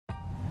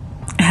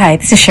Hi,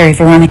 this is Sherry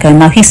Veronica.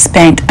 Now he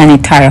spent an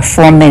entire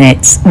 4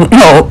 minutes,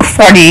 no,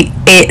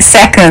 48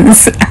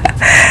 seconds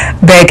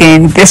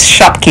begging this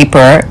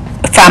shopkeeper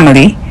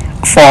family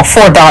for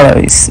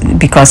 $4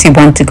 because he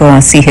wanted to go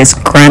and see his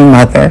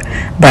grandmother.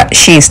 But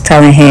she's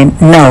telling him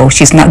no,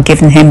 she's not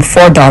giving him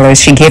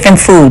 $4. She gave him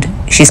food.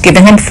 She's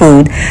giving him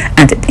food,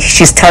 and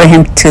she's telling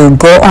him to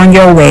go on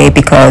your way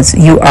because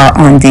you are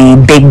on the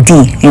big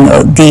D,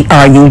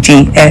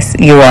 DRUGS.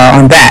 You are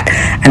on that,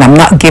 and I'm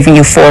not giving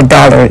you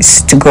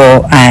 $4 to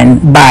go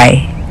and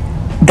buy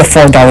the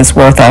 $4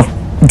 worth of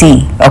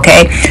D.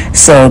 Okay,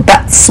 so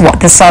that's what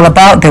this is all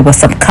about. There was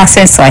some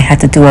cussing, so I had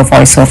to do a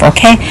voiceover.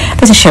 Okay,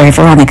 this is Sherry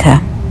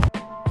Veronica.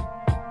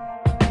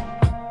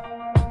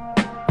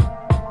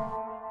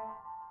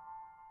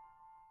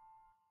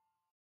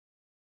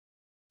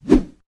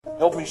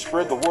 Help me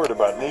spread the word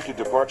about Naked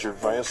Departure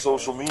via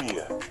social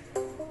media.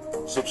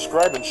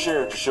 Subscribe and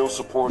share to show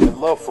support and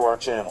love for our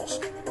channels.